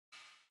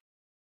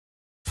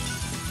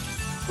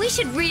We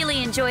should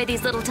really enjoy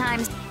these little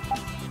times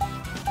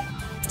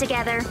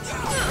together.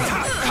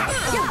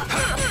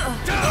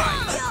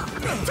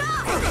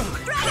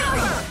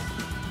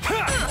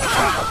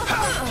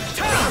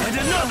 And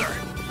another!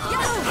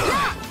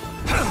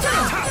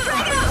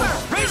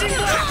 Raising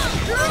blast!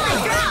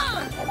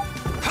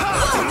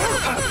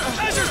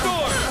 Azure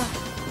Storm!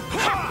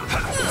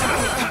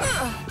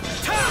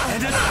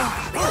 And another!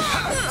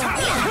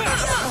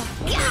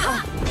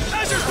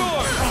 Azure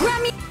Storm!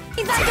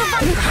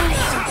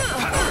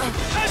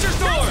 Azure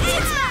Storm!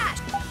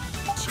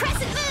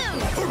 Crescent Moon!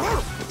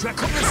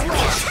 Draconian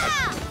Slash!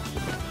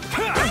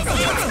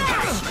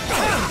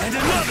 And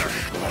another!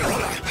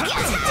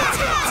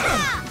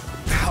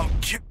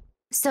 Ouch!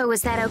 So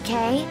is that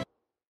okay?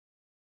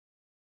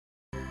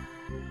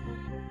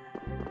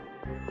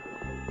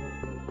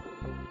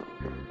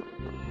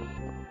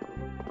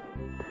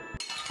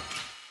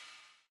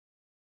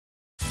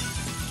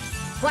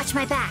 Watch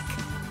my back.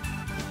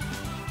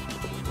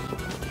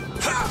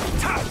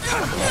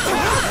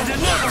 And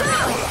another!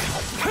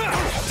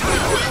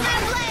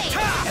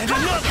 And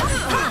another!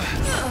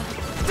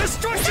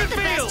 Destruction The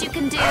Field! best you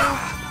can do.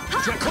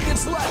 Draconian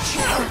Slash!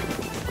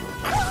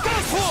 Go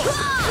full!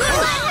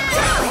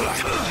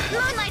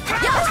 Moonlight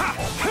Power!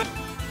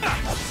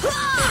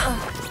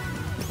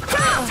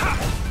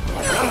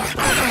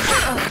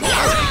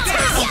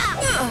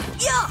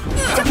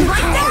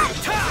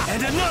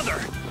 And another!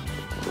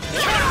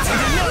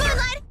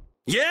 Moonlight!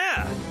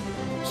 Yeah!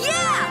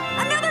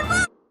 Yeah! Another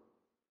moon!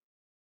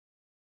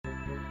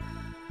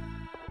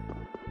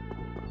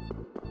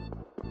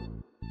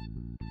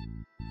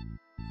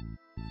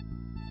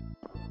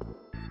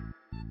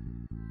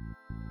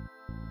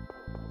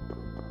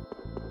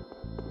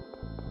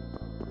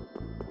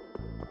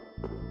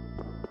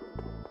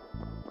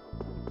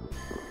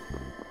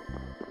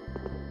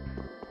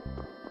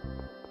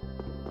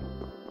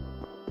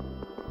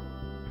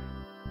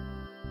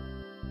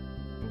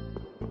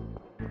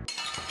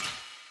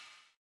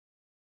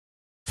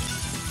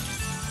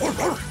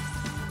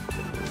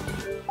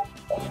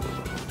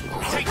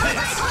 Take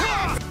this!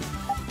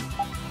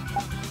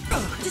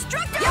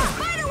 Destructive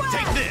Spiderweb!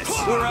 Take this!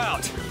 We're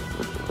out!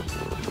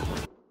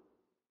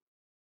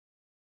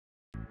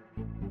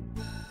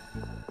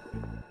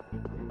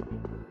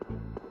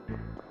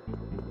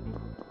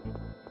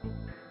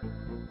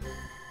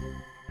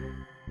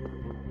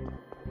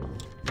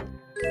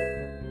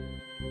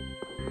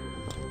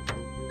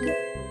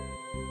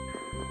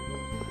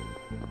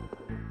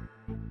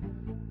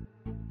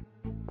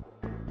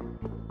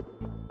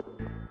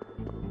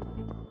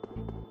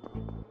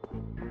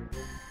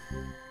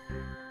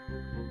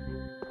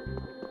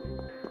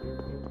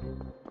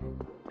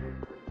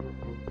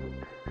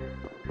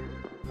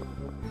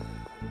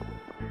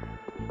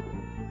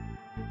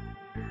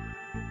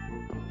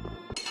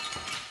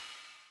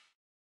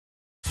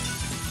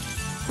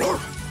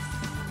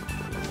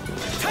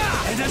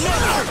 And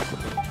another!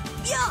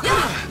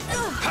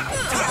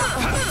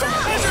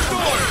 Azure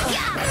Storm!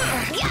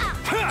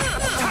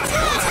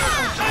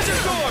 Azure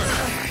Storm!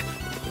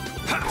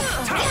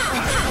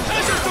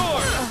 Azure Storm!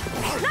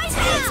 Nice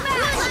hit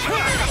smash!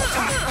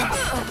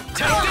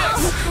 Take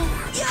this!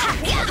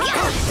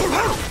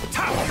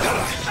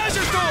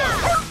 Azure Storm!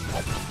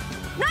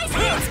 Nice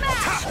hit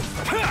smash!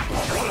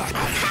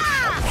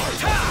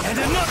 And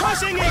another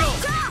Crushing Eagle!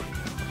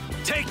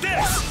 Take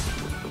this!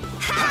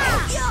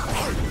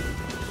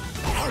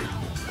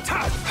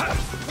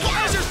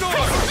 Azure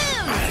Storm!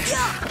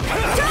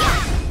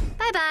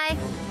 Bye-bye.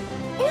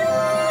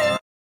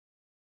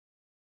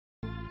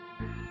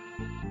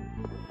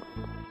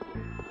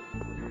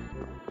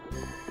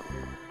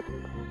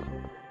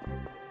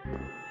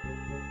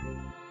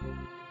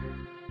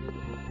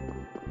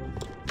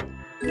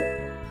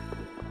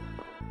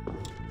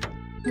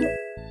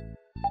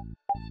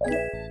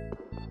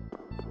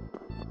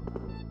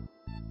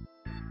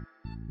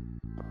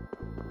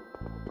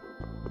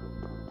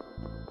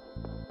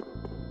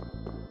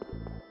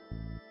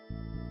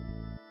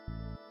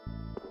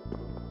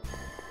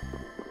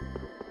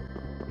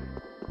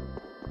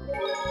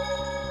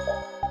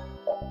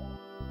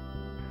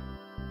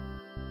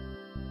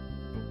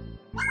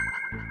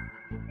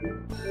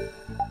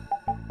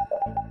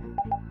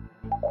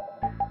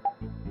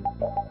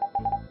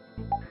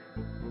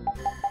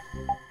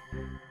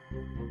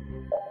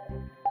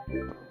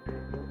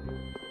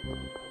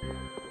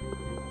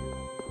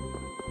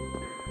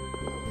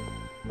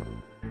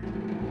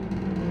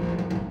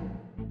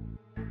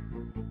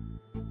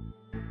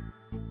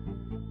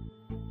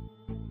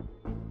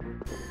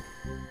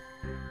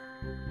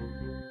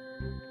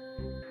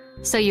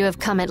 So you have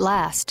come at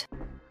last.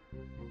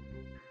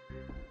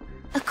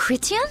 A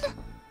Critian?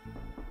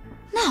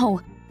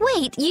 No,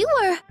 wait, you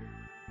were...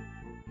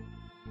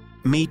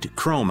 Meet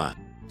Chroma,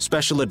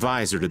 special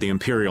advisor to the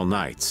Imperial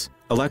Knights,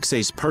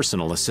 Alexei's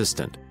personal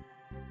assistant.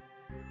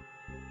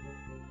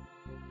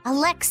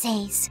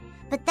 Alexei's,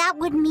 but that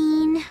would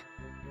mean...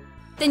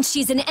 Then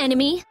she's an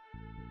enemy?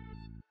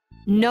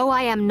 No,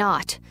 I am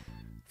not.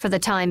 For the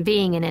time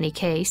being, in any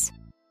case.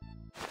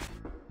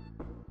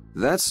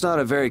 That's not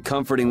a very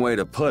comforting way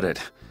to put it.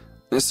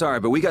 Sorry,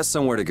 but we got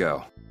somewhere to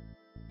go.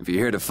 If you're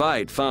here to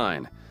fight,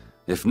 fine.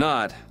 If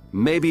not,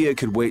 maybe it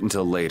could wait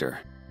until later.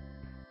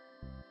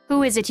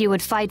 Who is it you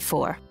would fight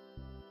for?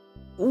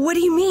 What do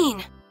you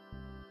mean?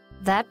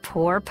 That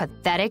poor,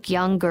 pathetic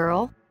young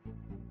girl?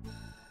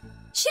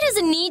 She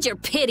doesn't need your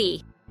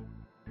pity.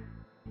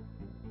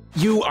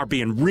 You are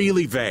being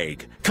really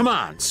vague. Come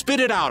on, spit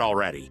it out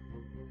already.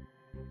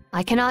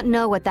 I cannot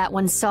know what that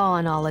one saw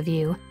in all of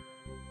you,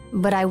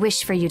 but I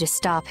wish for you to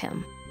stop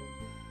him.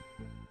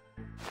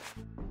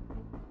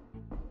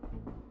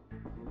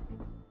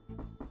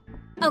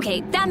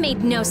 Okay, that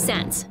made no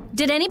sense.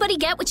 Did anybody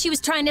get what she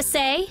was trying to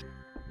say?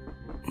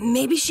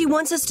 Maybe she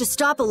wants us to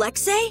stop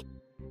Alexei?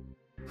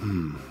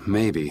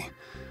 Maybe.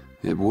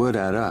 It would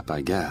add up,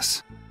 I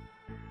guess.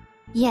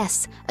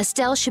 Yes,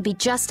 Estelle should be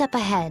just up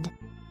ahead.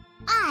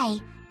 Aye,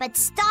 but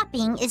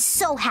stopping is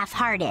so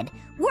half-hearted.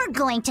 We're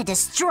going to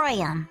destroy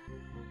him.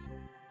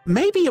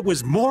 Maybe it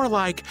was more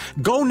like,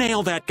 go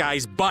nail that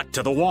guy's butt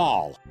to the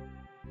wall.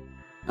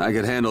 I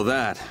could handle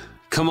that.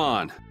 Come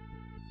on.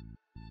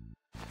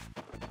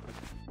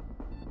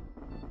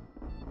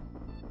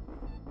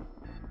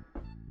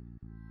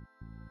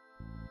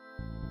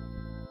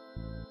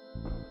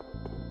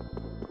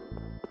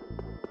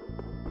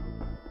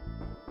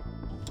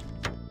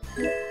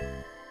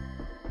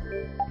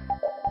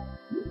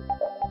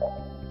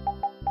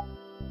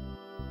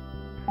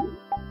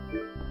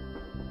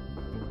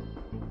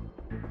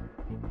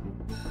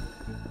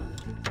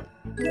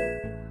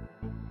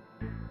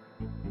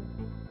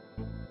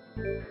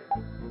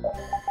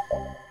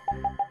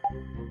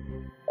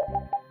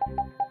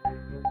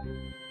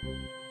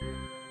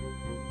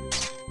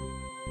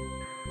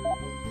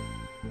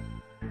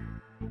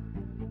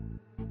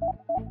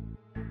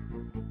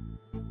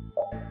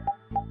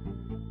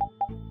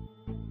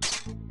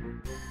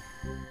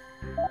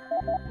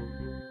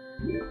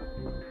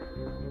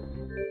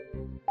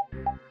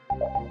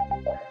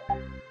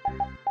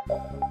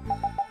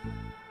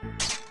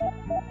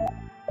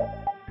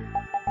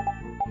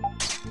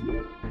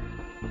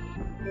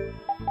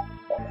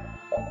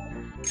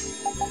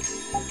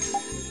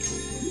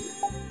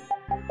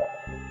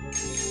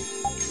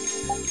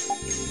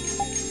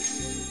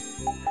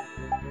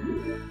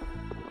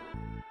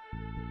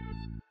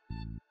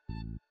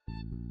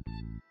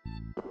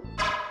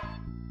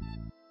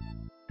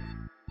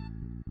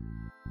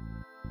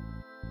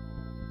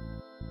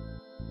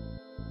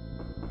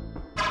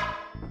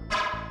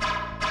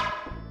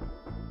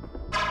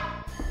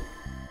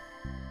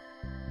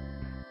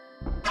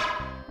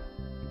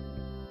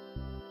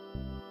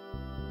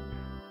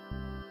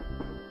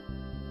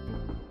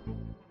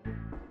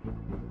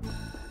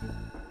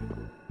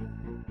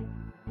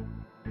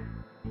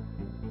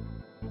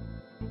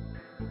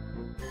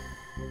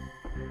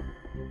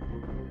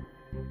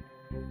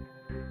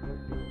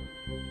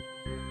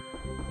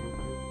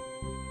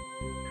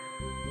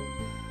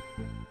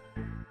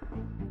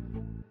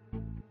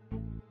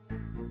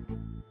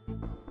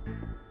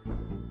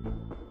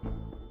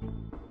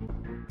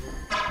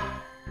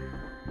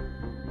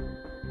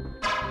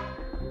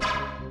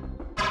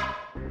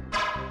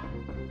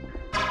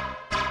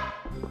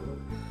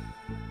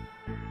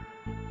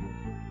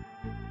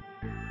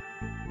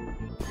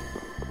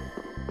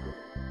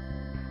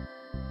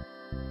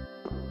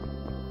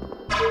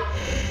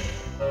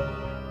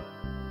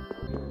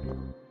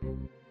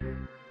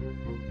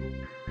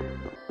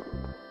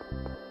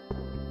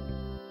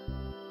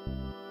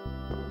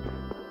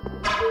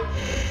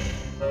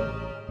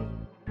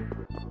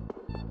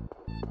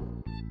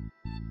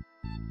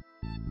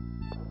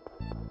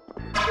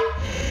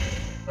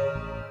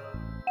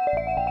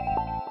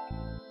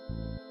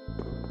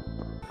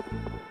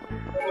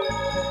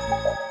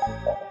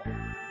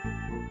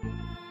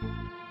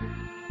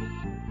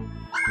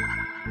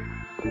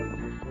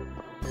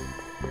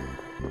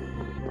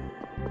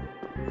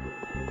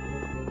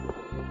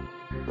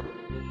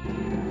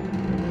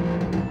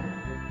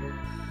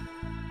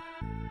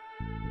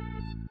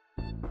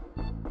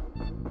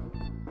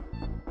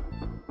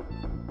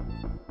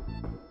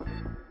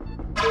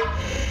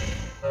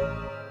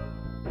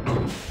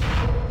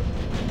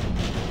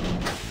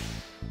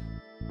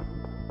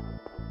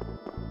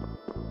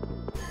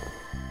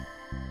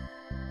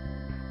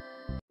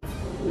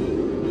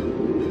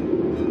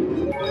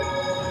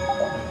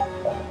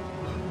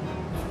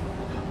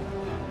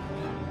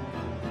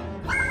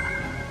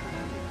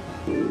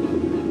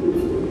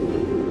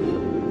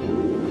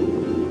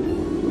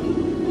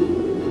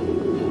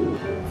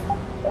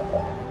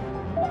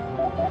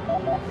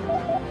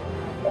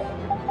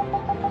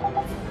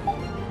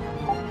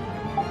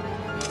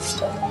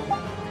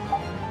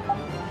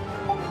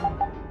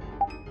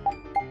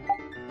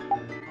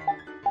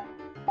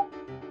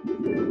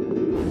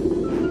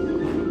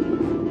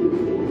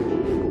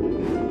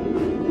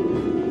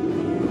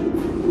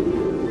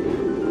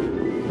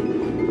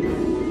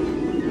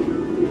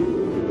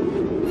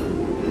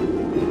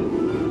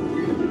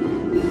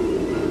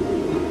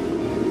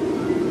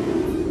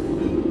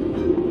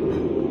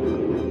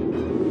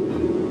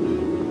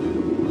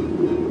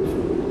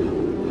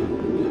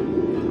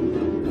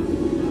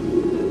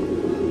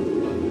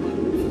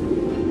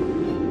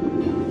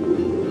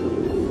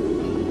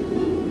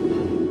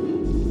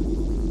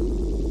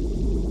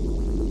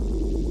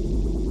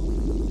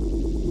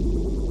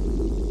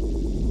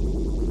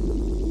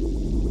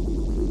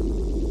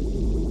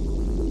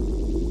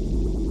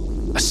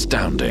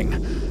 Astounding.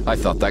 I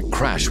thought that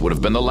crash would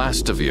have been the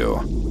last of you.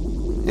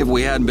 If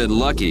we hadn't been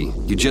lucky,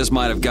 you just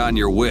might have gotten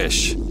your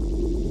wish.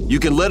 You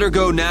can let her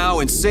go now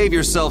and save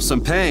yourself some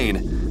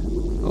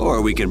pain,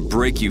 or we can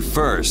break you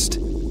first.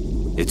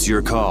 It's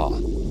your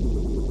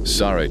call.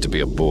 Sorry to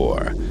be a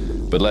bore,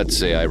 but let's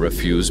say I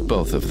refuse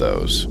both of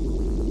those.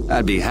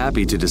 I'd be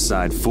happy to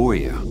decide for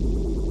you.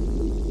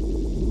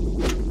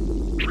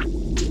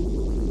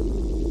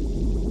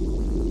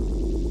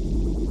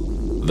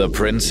 The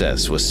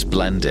princess was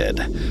splendid.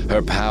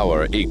 Her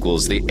power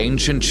equals the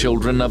ancient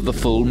children of the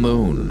full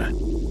moon.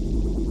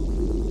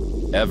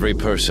 Every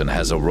person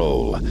has a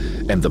role,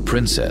 and the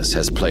princess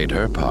has played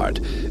her part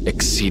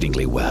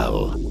exceedingly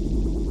well.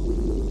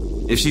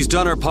 If she's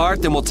done her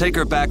part, then we'll take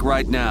her back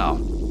right now.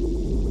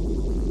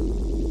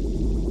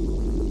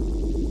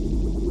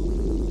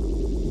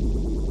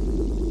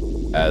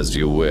 As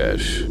you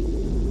wish.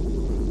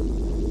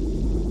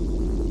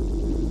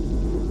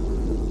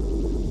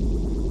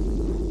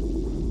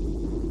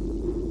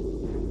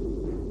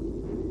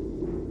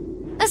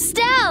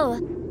 Estelle!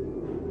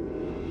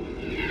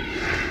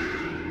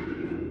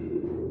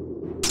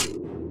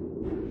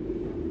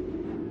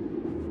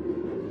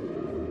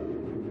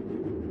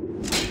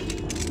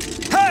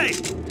 Hey!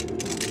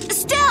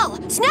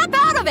 Estelle! Snap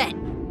out of it!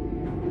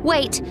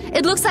 Wait,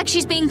 it looks like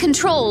she's being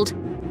controlled.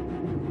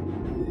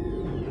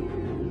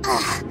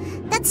 Ugh,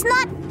 that's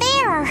not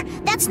fair!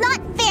 That's not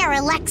fair,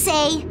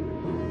 Alexei!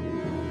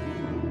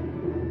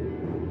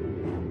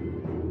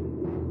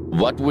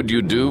 What would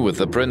you do with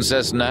the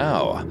princess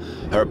now?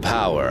 Her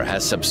power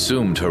has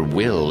subsumed her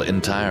will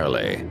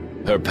entirely.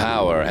 Her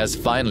power has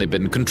finally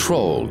been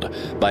controlled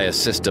by a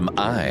system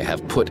I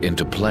have put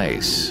into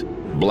place.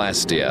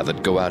 Blastia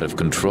that go out of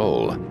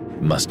control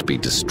must be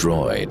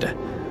destroyed.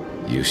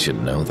 You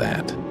should know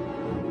that.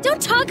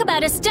 Don't talk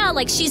about Estelle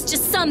like she's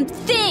just some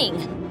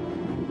thing!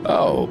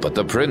 Oh, but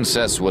the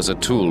princess was a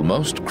tool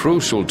most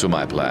crucial to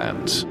my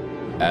plans.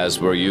 As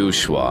were you,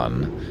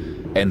 Schwan.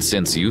 And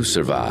since you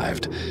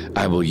survived,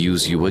 I will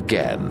use you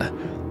again.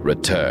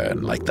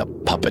 Return like the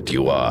puppet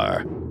you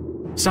are.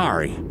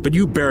 Sorry, but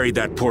you buried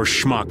that poor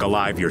schmuck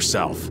alive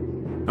yourself.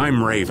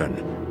 I'm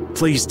Raven.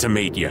 Pleased to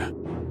meet you.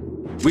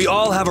 We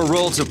all have a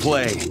role to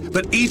play,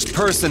 but each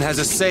person has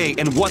a say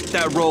in what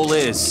that role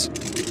is.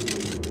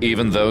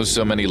 Even though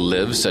so many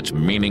live such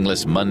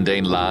meaningless,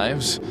 mundane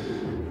lives?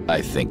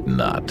 I think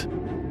not.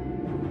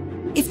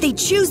 If they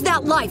choose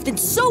that life, then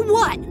so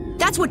what?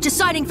 That's what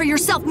deciding for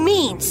yourself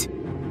means!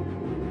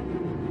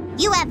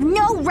 You have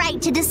no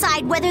right to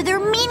decide whether they're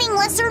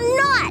meaningless or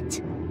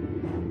not!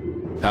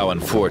 How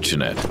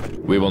unfortunate.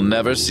 We will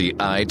never see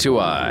eye to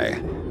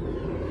eye.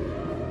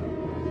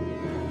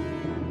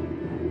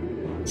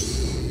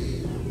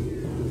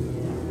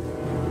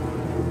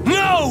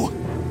 No!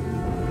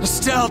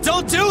 Estelle,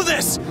 don't do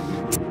this!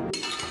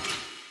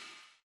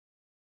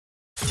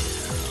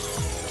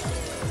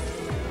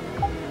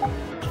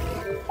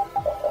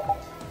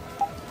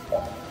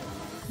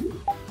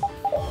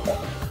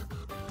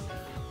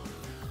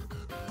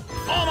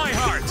 All my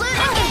heart!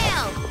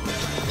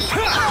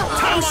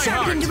 Oh,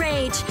 sharpened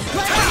rage!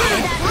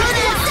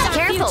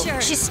 Careful,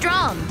 Future. she's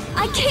strong.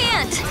 I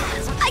can't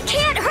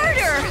hurt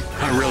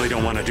her! I really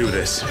don't want to do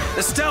this.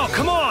 Estelle,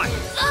 come on!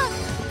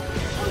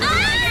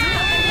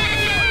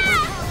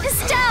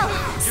 Estelle,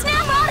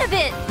 snap out of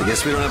it! I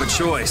guess we don't have a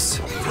choice.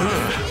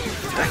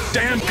 That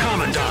damn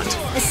commandant!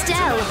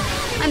 Estelle,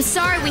 I'm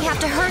sorry we have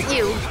to hurt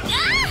you.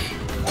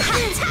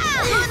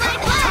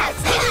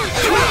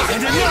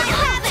 And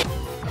another!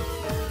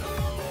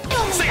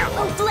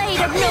 Oh, blade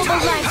of noble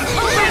light,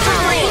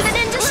 overpowering even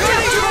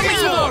indestructible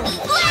evil!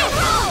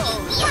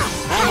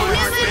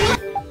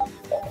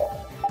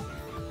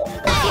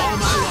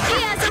 He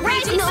has a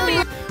raging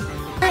spirit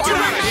to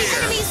run my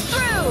enemies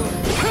through!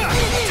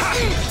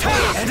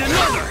 And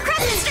another!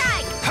 Crescent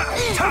strike!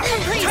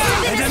 Complete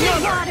And innocent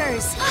another!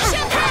 waters!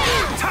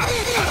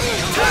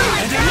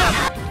 And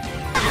another!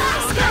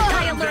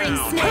 Thy alluring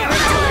snare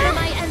and deliver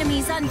my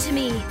enemies unto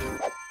me!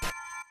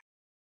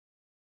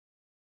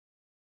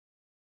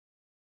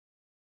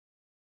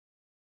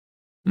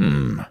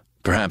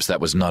 Perhaps that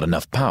was not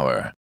enough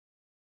power.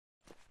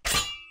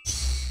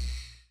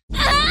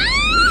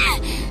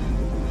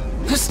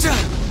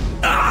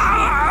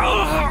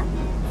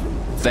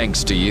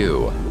 Thanks to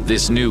you,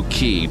 this new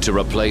key to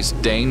replace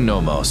Dane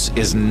Nomos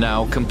is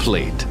now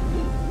complete.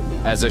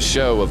 As a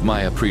show of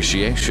my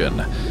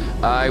appreciation,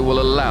 I will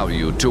allow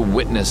you to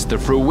witness the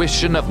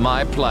fruition of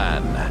my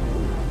plan.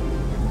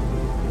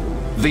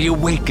 The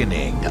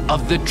awakening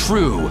of the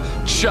true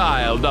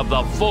child of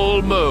the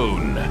full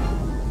moon.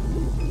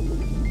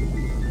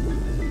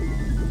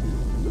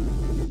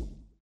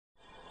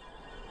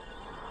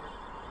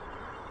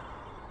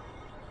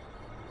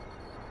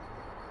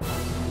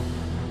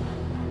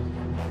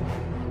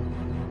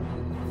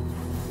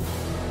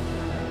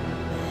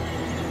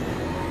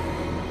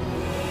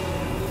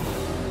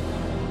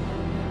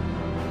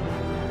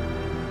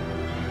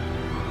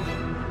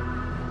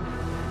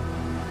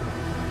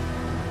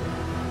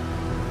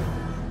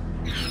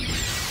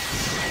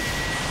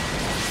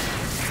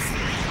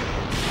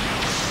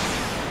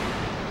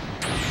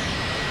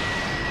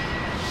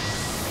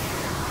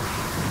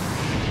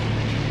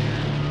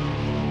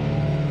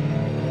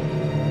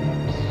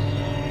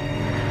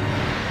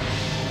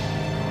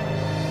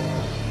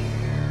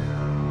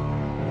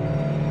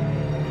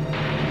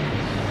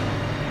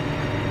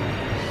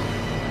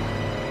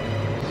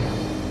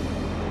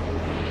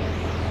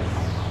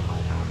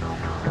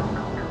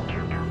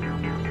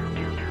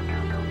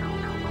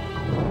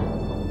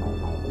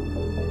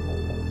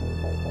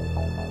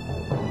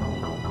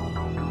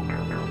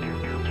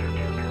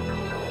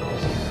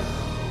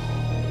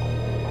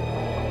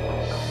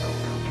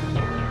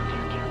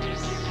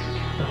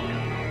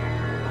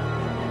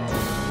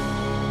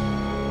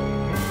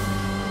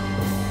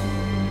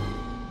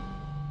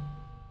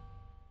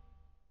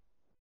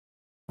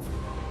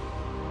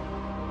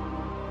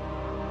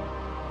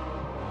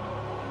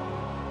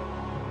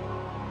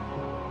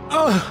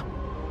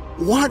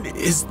 What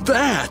is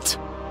that?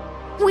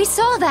 We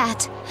saw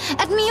that!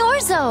 At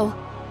Miorzo!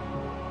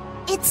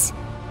 It's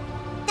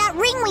that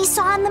ring we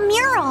saw on the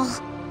mural.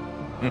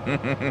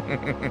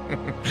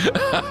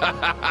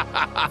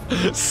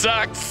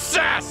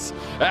 Success!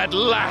 At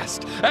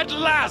last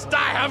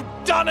I have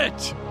done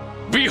it!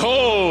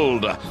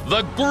 Behold,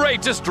 the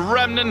greatest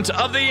remnant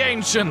of the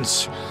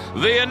ancients,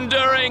 the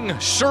enduring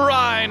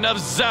Shrine of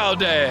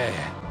Zalde.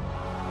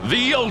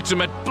 The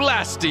ultimate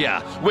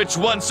Blastia, which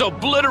once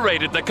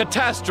obliterated the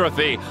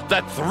catastrophe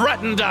that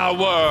threatened our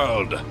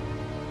world.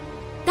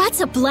 That's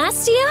a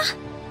Blastia?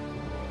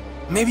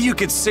 Maybe you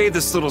could save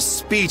this little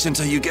speech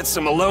until you get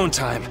some alone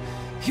time.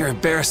 You're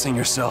embarrassing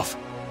yourself.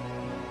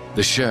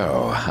 The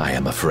show, I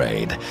am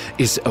afraid,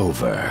 is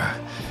over.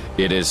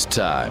 It is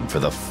time for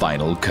the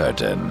final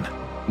curtain.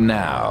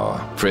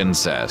 Now,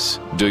 Princess,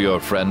 do your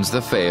friends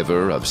the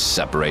favor of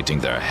separating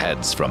their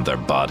heads from their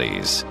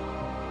bodies.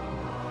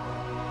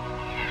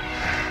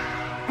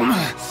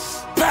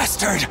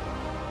 Bastard!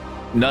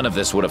 None of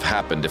this would have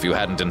happened if you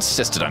hadn't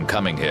insisted on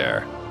coming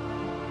here.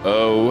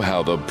 Oh,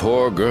 how the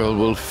poor girl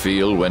will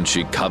feel when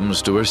she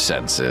comes to her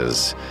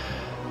senses.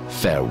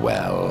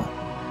 Farewell.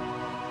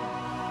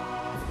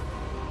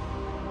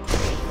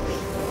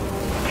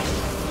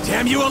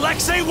 Damn you,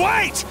 Alexei,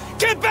 wait!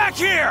 Get back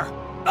here!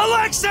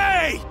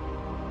 Alexei!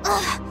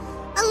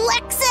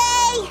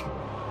 Alexei!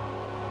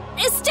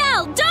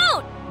 Estelle,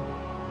 don't!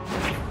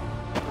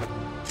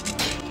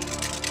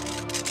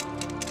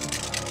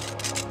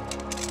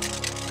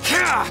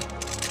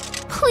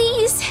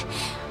 Please.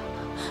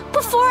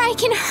 Before I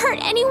can hurt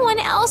anyone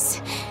else.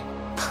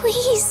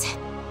 Please.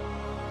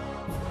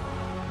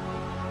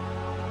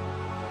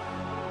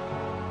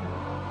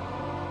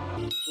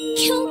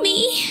 Kill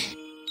me.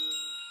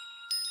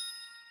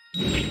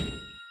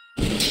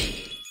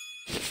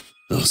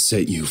 I'll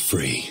set you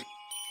free.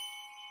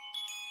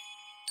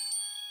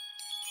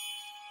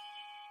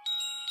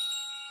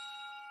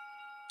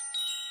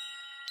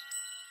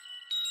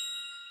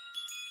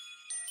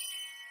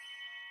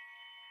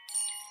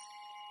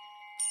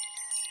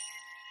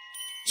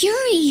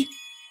 Yuri!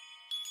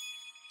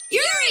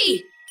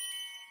 Yuri!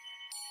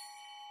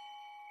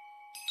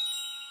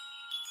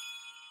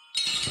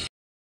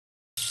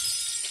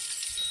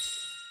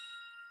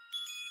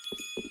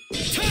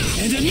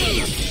 And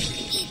another!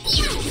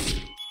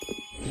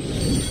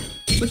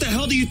 What the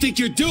hell do you think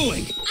you're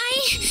doing?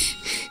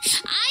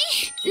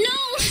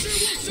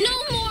 No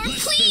more,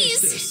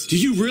 please! Do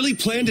you really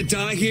plan to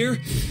die here?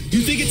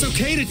 You think it's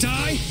okay to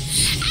die?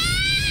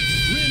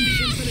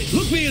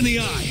 Look me in the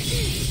eye!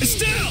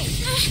 Estelle!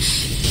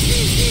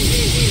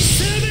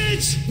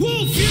 Savage!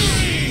 Wolf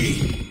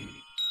Fury!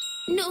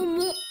 No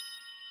more.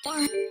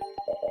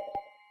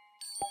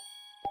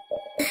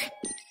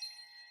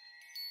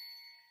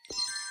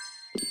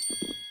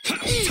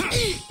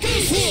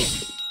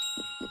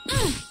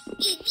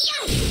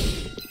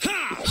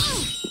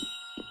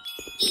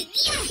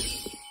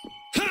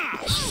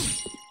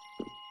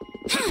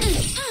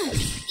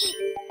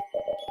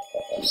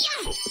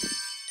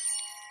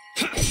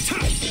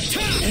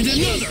 And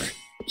another!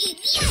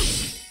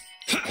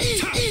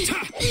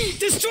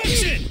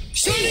 Destruction!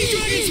 Shining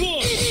Dragon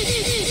Swarm!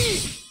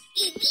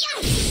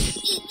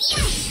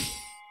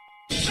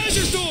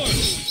 Azure Storm!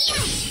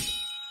 Ha!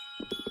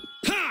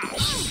 Ha!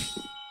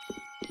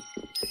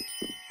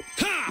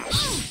 Ha!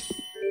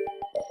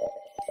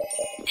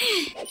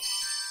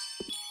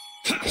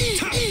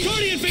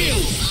 Guardian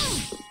Field!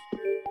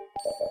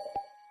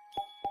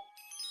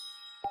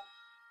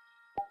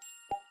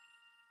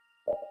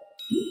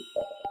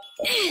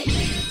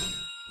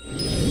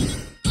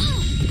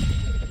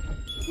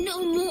 No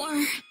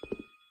more.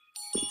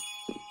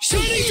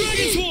 Shining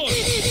Dragon Swarm!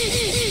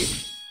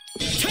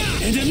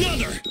 And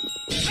another!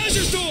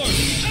 Azure Storm!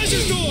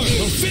 Azure Storm!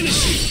 I'll finish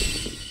you!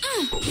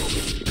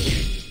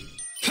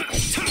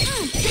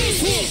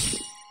 Wolf!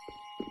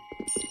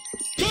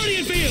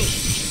 Guardian Field!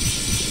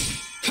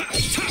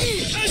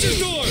 Azure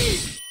Storm!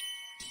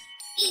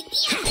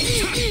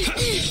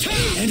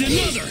 And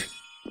another!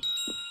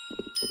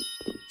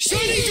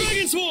 Shining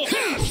Dragon Swarm!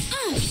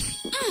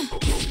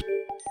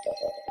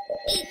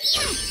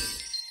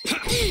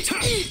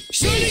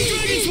 Shining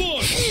Dragon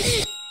Swarm!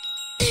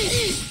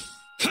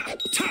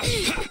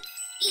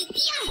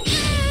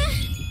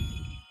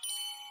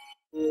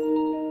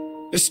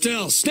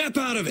 Estelle, snap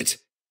out of it!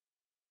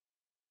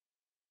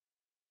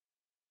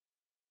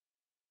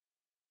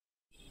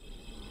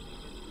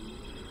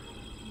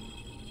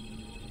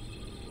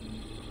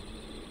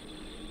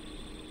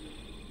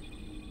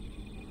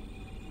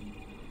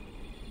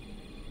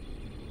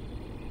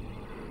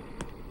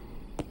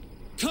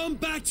 Come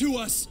back to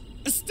us!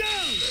 Estelle!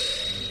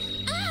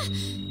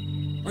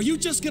 Are you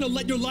just gonna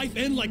let your life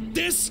end like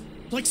this?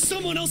 Like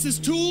someone else's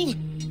tool?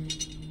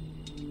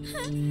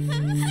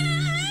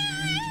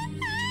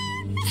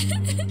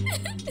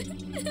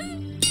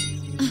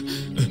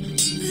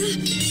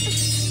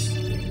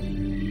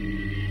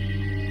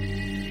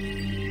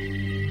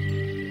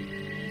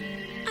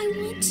 I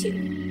want to.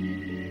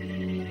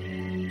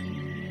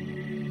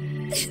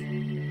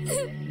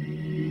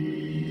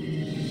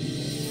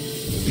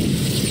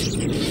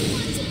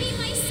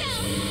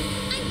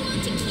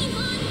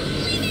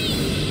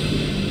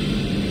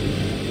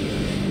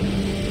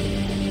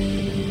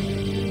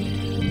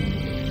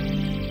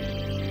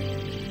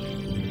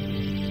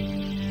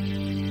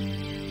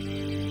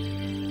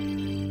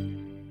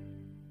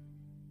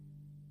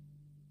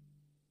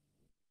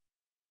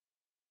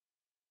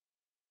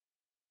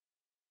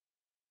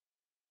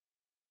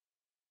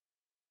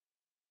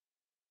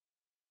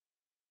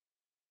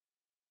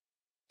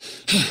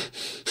 You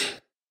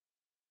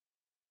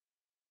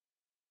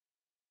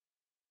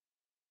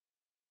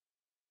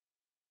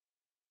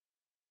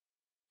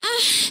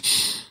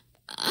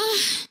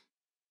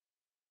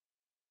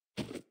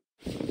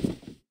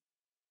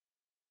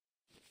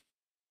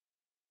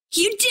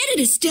did it,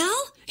 Estelle!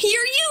 You're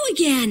you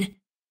again!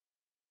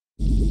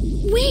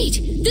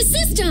 Wait! The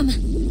system!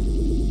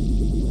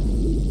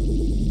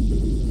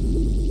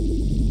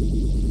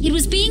 It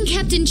was being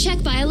kept in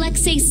check by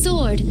Alexei's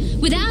sword.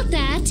 Without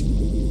that...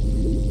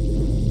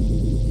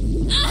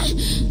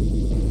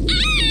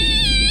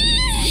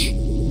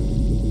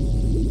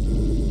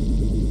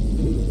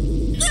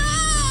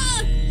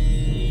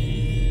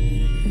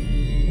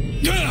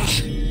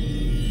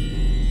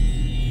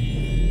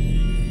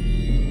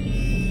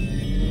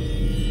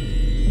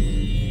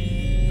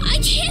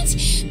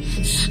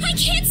 I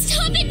can't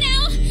stop it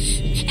now!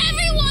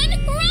 Everyone,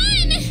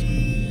 run!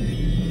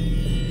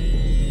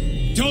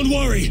 Don't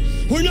worry!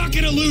 We're not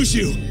gonna lose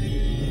you!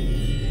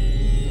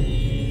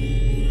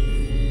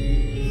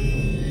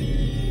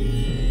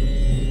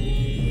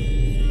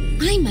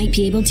 I might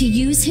be able to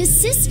use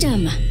his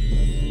system.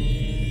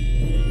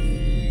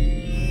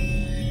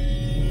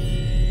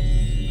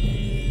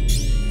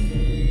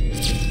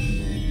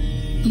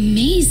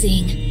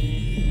 Amazing.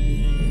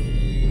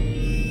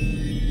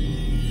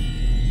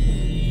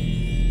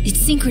 It's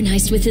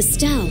synchronized with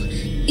Estelle.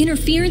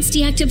 Interference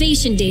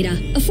deactivation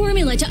data. A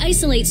formula to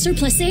isolate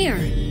surplus air.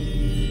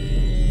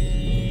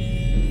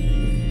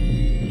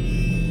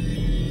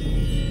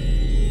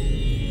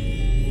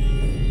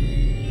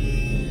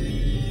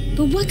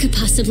 But what could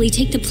possibly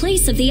take the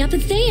place of the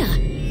Apatheia?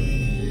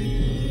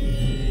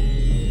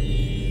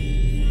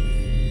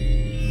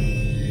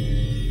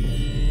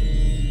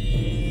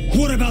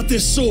 What about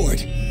this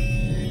sword?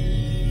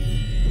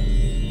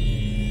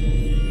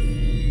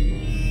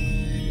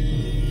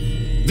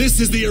 This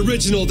is the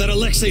original that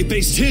Alexei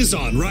based his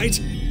on, right?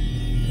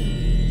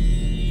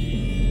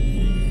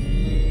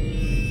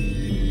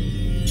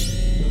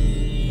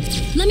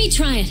 Let me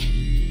try it.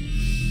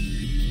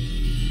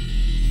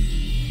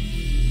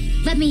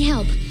 Let me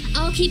help.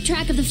 I'll keep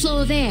track of the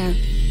flow of air.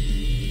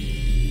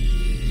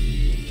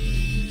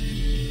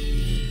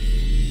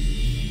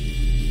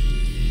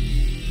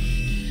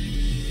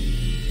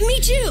 Me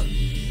too!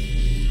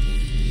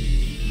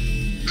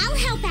 I'll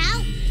help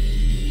out.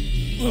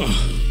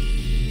 Oh,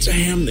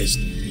 damn this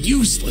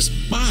useless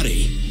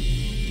body.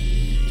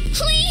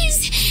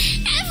 Please!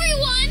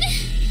 Everyone!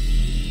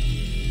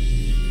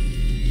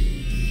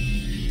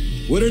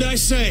 What did I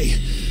say?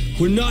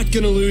 We're not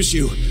gonna lose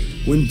you.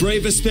 When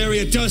brave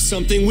Vesperia does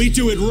something, we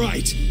do it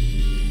right.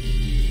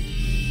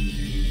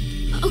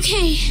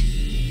 Okay.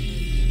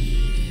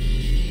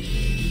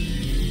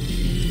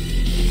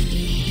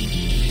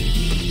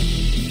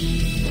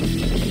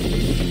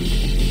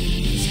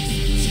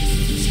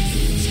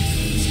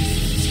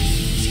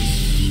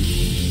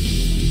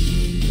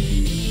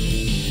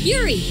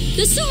 Yuri,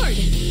 the sword!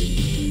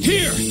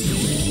 Here!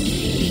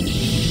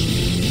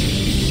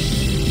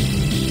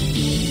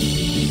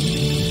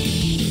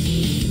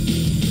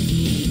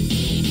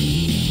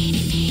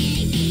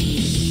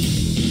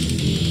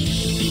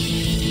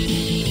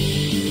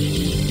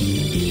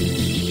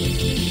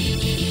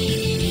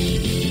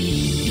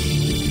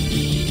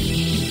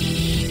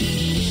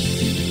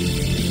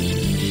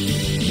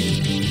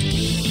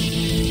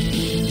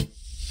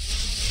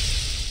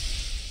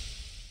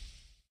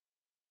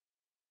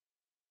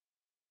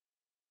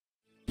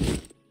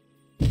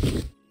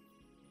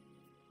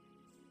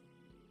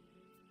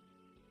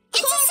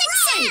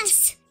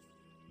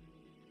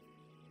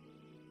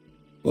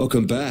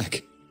 Welcome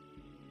back.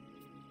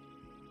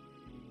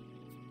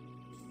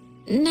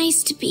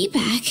 Nice to be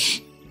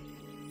back.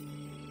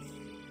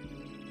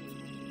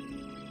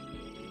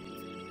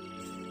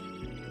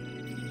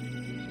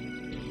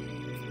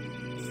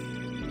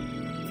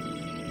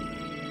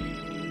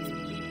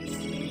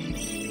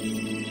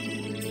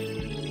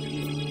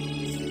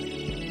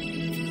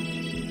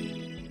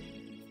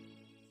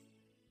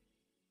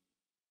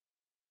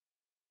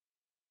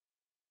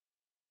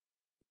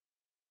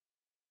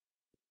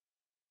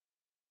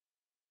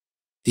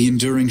 The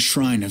Enduring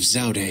Shrine of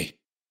Zaude.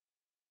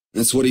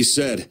 That's what he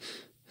said.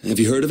 Have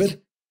you heard of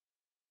it?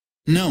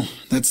 No,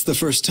 that's the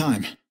first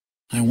time.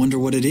 I wonder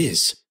what it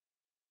is.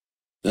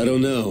 I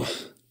don't know,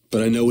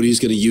 but I know what he's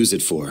going to use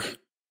it for.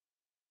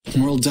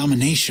 World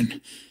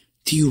domination.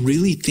 Do you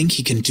really think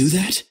he can do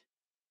that?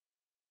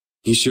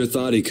 He sure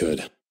thought he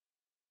could.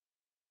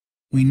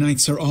 We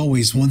knights are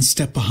always one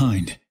step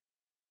behind.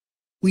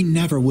 We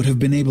never would have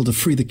been able to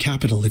free the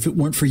capital if it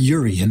weren't for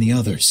Yuri and the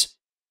others.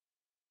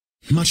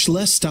 Much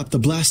less stop the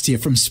Blastia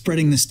from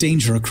spreading this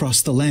danger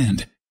across the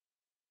land.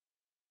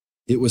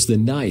 It was the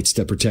knights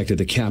that protected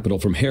the capital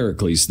from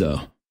Heracles,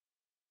 though.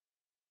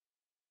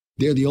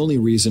 They're the only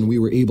reason we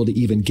were able to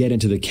even get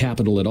into the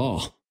capital at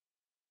all.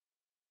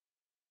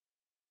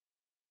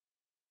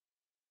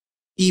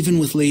 Even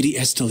with Lady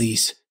Estelle.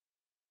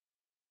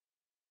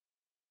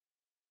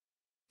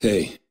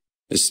 Hey,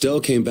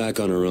 Estelle came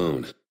back on her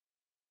own.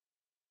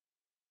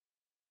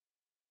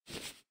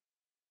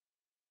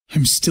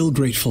 I'm still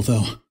grateful,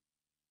 though.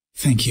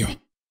 Thank you.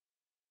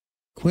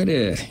 Quit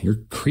it.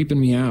 You're creeping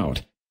me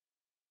out.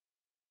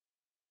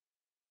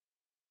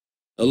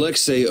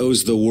 Alexei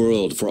owes the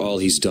world for all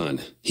he's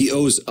done. He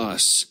owes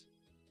us.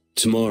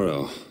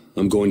 Tomorrow,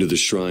 I'm going to the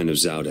shrine of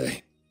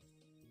Zaude.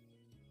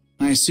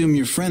 I assume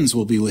your friends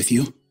will be with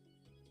you?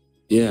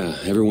 Yeah,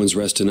 everyone's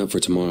resting up for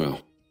tomorrow.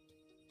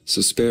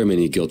 So spare me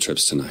any guilt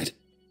trips tonight.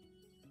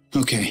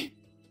 Okay.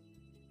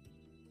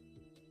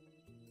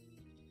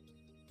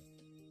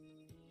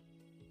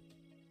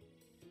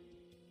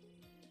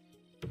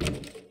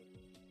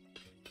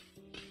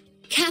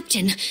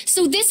 Captain,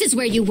 so this is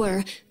where you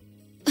were.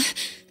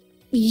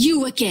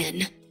 You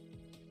again.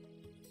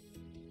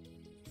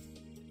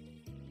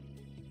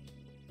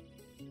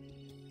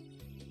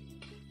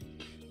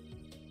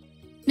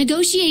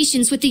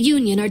 Negotiations with the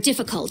Union are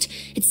difficult.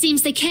 It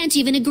seems they can't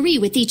even agree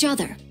with each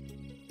other.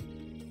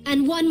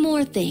 And one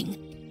more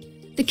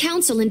thing. The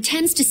Council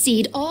intends to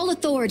cede all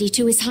authority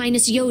to His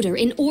Highness Yoder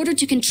in order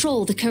to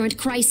control the current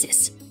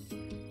crisis.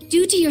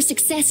 Due to your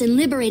success in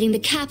liberating the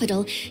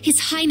capital, His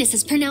Highness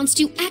has pronounced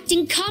you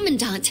acting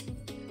commandant.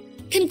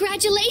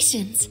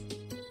 Congratulations!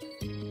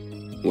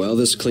 Well,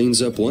 this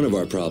cleans up one of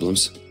our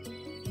problems.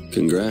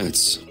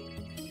 Congrats.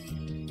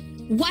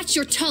 Watch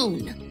your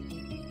tone.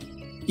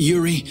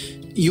 Yuri,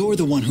 you're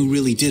the one who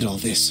really did all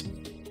this.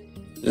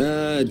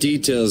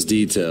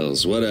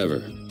 Details,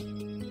 whatever.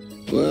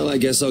 Well, I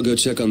guess I'll go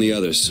check on the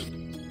others.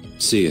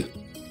 See ya.